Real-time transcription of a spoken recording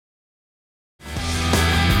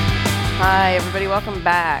Hi, everybody. Welcome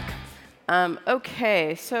back.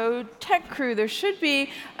 OK, so tech crew, there should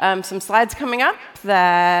be some slides coming up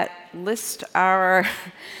that list all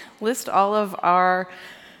of our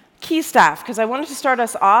key staff, because I wanted to start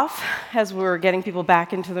us off, as we're getting people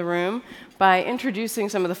back into the room, by introducing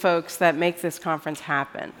some of the folks that make this conference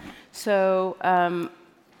happen. So,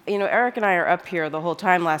 Eric and I are up here the whole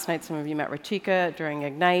time. Last night, some of you met Ratika during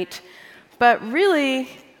Ignite. But really,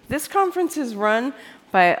 this conference is run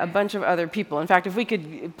by a bunch of other people. In fact, if we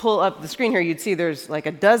could pull up the screen here, you'd see there's like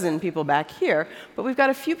a dozen people back here. But we've got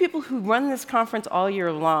a few people who run this conference all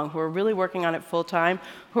year long, who are really working on it full time,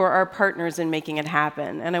 who are our partners in making it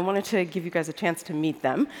happen. And I wanted to give you guys a chance to meet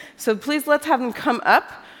them. So please, let's have them come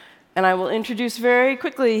up. And I will introduce very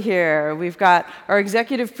quickly here. We've got our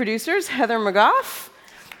executive producers, Heather McGough,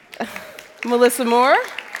 Melissa Moore,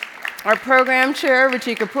 our program chair,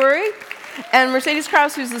 Ruchika Puri, and Mercedes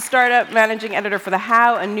Krause, who's the startup managing editor for The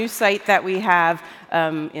How, a new site that we have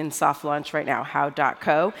in soft launch right now,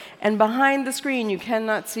 how.co. And behind the screen, you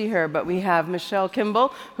cannot see her, but we have Michelle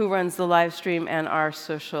Kimball, who runs the live stream and our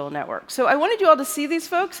social network. So I wanted you all to see these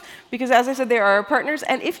folks, because as I said, they are our partners.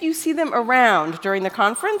 And if you see them around during the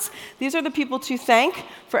conference, these are the people to thank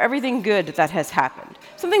for everything good that has happened.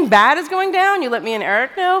 Something bad is going down, you let me and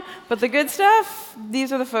Eric know. But the good stuff,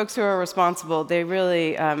 these are the folks who are responsible. They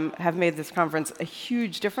really have made this conference a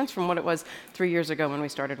huge difference from what it was 3 years ago when we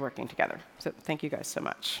started working together. So thank you guys so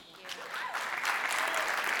much.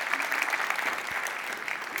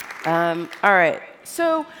 All right,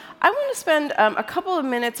 so I want to spend a couple of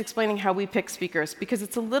minutes explaining how we pick speakers, because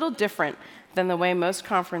it's a little different than the way most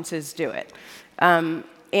conferences do it.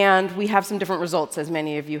 And we have some different results, as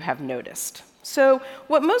many of you have noticed. So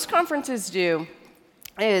what most conferences do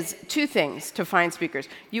is two things to find speakers.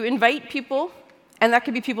 You invite people, and that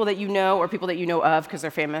could be people that you know or people that you know of because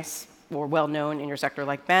they're famous or well-known in your sector,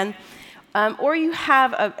 like Ben. Or you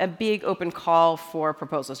have a big open call for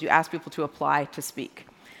proposals. You ask people to apply to speak.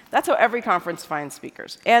 That's how every conference finds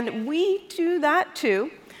speakers. And we do that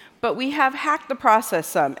too, but we have hacked the process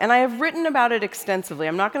some. And I have written about it extensively.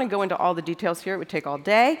 I'm not going to go into all the details here. It would take all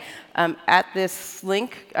day. At this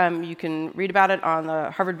link, you can read about it on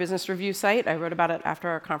the Harvard Business Review site. I wrote about it after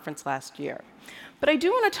our conference last year. But I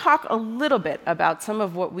do want to talk a little bit about some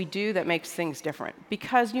of what we do that makes things different.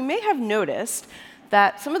 Because you may have noticed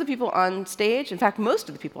that some of the people on stage, in fact, most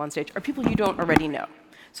of the people on stage, are people you don't already know.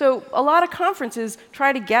 So a lot of conferences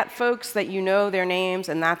try to get folks that you know their names,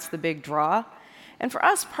 and that's the big draw. And for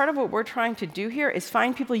us, part of what we're trying to do here is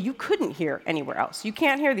find people you couldn't hear anywhere else. You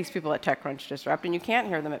can't hear these people at TechCrunch Disrupt, and you can't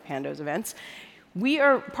hear them at Pando's events.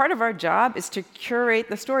 Part of our job is to curate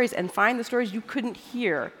the stories and find the stories you couldn't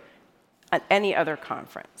hear at any other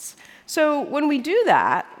conference. So when we do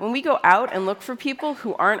that, when we go out and look for people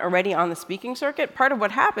who aren't already on the speaking circuit, part of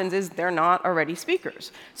what happens is they're not already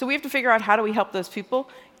speakers. So we have to figure out how do we help those people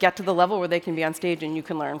get to the level where they can be on stage and you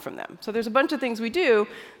can learn from them. So there's a bunch of things we do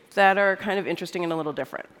that are kind of interesting and a little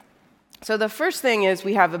different. So the first thing is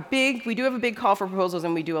we do have a big call for proposals,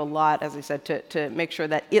 and we do a lot, as I said, to make sure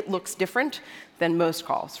that it looks different than most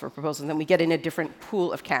calls for proposals, and we get in a different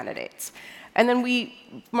pool of candidates. And then we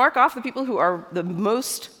mark off the people who are the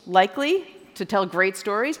most likely to tell great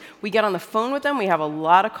stories. We get on the phone with them. We have a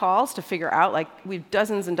lot of calls to figure out, like we have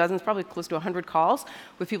dozens and dozens, probably close to 100 calls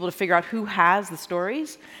with people to figure out who has the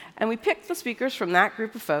stories. And we pick the speakers from that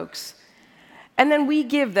group of folks. And then we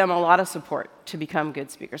give them a lot of support to become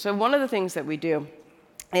good speakers. So one of the things that we do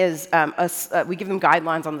is we give them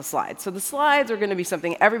guidelines on the slides. So the slides are going to be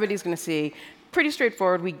something everybody's going to see. Pretty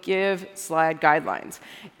straightforward. We give slide guidelines.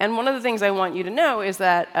 And one of the things I want you to know is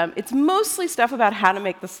that it's mostly stuff about how to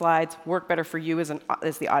make the slides work better for you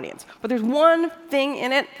as the audience. But there's one thing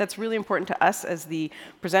in it that's really important to us as the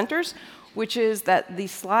presenters, which is that the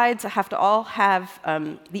slides have to all have,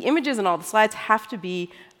 the images in all the slides have to be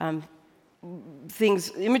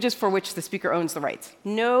images for which the speaker owns the rights.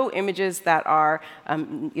 No images that are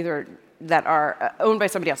owned by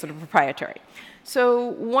somebody else, that are proprietary. So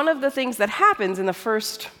one of the things that happens in the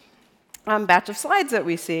first batch of slides that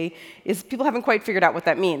we see is people haven't quite figured out what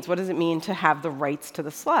that means. What does it mean to have the rights to the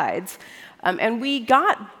slides? And we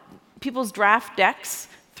got people's draft decks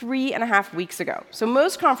 3.5 weeks ago. So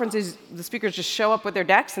most conferences, the speakers just show up with their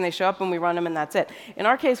decks, and they show up and we run them, and that's it. In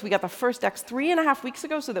our case, we got the first decks 3.5 weeks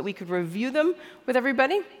ago so that we could review them with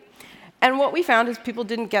everybody. And what we found is people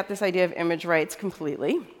didn't get this idea of image rights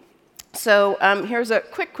completely. So here's a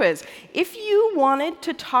quick quiz. If you wanted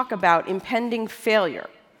to talk about impending failure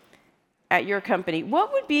at your company,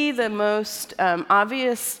 what would be the most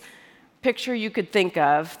obvious picture you could think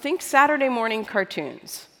of? Think Saturday morning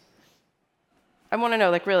cartoons. I want to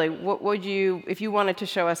know, like, really, what would you, if you wanted to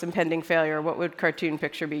show us impending failure, what would cartoon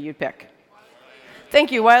picture be you'd pick?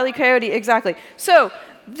 Thank you, Wile E. Coyote, exactly. So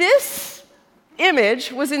this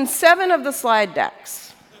image was in 7 of the slide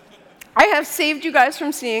decks. I have saved you guys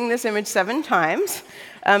from seeing this image 7 times.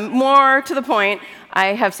 More to the point, I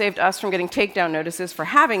have saved us from getting takedown notices for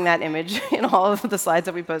having that image in all of the slides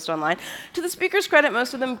that we post online. To the speaker's credit,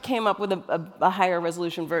 most of them came up with a higher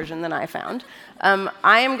resolution version than I found.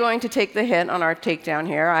 I am going to take the hit on our takedown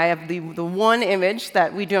here. I have the one image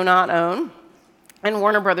that we do not own. And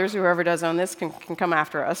Warner Brothers, whoever does own this, can come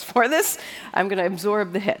after us for this. I'm going to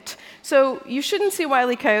absorb the hit. So you shouldn't see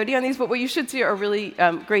Wile E. Coyote on these, but what you should see are really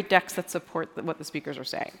great decks that support what the speakers are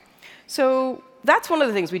saying. So that's one of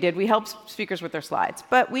the things we did. We helped speakers with their slides.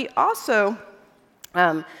 But we also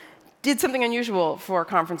did something unusual for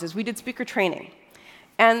conferences. We did speaker training.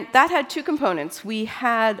 And that had 2 components. We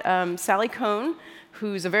had Sally Cohn,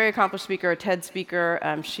 who's a very accomplished speaker, a TED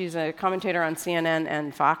speaker. She's a commentator on CNN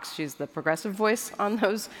and Fox. She's the progressive voice on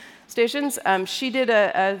those stations. She did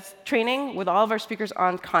a training with all of our speakers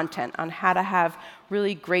on content, on how to have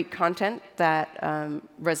really great content that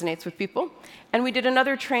resonates with people. And we did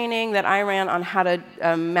another training that I ran on how to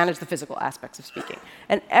manage the physical aspects of speaking.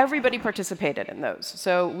 And everybody participated in those.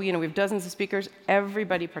 So we have dozens of speakers.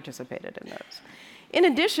 Everybody participated in those. In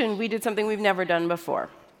addition, we did something we've never done before.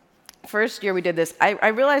 First year we did this, I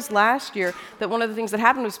realized last year that one of the things that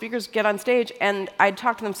happened was speakers get on stage, and I'd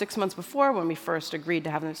talked to them 6 months before when we first agreed to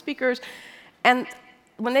have them as speakers, and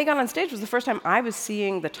when they got on stage was the first time I was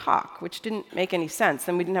seeing the talk, which didn't make any sense,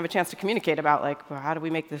 and we didn't have a chance to communicate about, like, well, how do we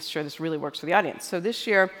make sure this really works for the audience? So this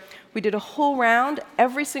year, we did a whole round,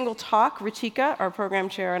 every single talk. Ritika, our program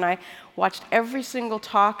chair, and I watched every single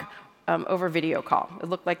talk over video call. It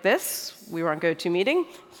looked like this. We were on GoToMeeting,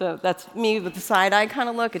 so that's me with the side-eye kind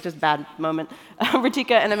of look. It's just a bad moment.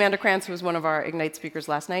 Ritika and Amanda Krantz, who was one of our Ignite speakers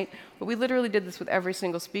last night, but we literally did this with every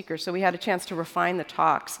single speaker, so we had a chance to refine the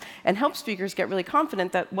talks and help speakers get really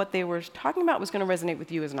confident that what they were talking about was going to resonate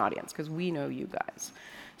with you as an audience, because we know you guys.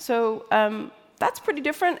 So that's pretty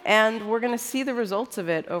different, and we're going to see the results of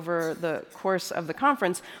it over the course of the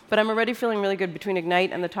conference, but I'm already feeling really good between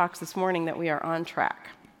Ignite and the talks this morning that we are on track.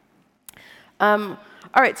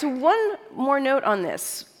 All right, so one more note on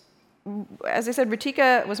this. As I said,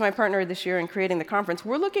 Ritika was my partner this year in creating the conference.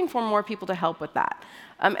 We're looking for more people to help with that.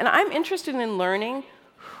 And I'm interested in learning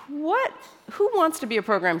who wants to be a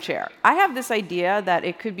program chair. I have this idea that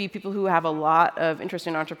it could be people who have a lot of interest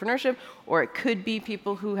in entrepreneurship, or it could be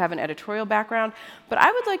people who have an editorial background. But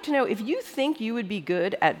I would like to know, if you think you would be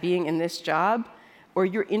good at being in this job, or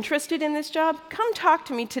you're interested in this job, come talk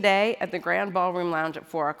to me today at the Grand Ballroom Lounge at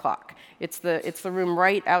 4 o'clock. It's the room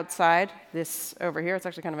right outside this over here. It's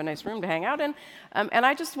actually kind of a nice room to hang out in. And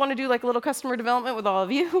I just want to do like a little customer development with all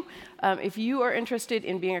of you. If you are interested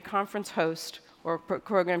in being a conference host or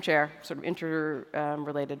program chair, sort of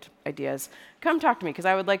interrelated ideas, come talk to me, because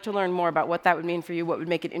I would like to learn more about what that would mean for you, what would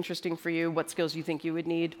make it interesting for you, what skills you think you would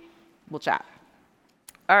need. We'll chat.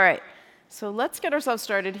 All right. So let's get ourselves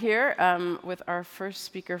started here with our first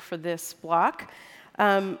speaker for this block.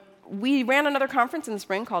 We ran another conference in the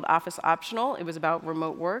spring called Office Optional. It was about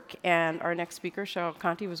remote work, and our next speaker, Cheryl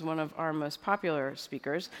Conti, was one of our most popular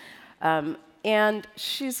speakers. And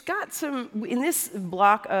she's got some, in this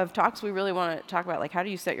block of talks, we really want to talk about, like, how do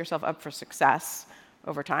you set yourself up for success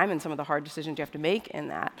over time and some of the hard decisions you have to make in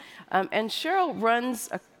that. And Cheryl runs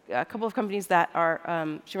a couple of companies that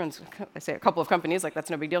are, she runs, I say a couple of companies, like that's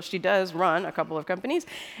no big deal. She does run a couple of companies,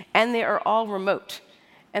 and they are all remote.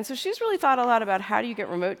 And so she's really thought a lot about how do you get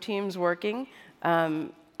remote teams working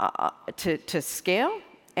to scale,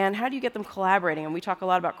 and how do you get them collaborating? And we talk a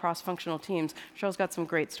lot about cross-functional teams. Cheryl's got some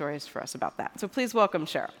great stories for us about that. So please welcome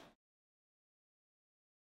Cheryl.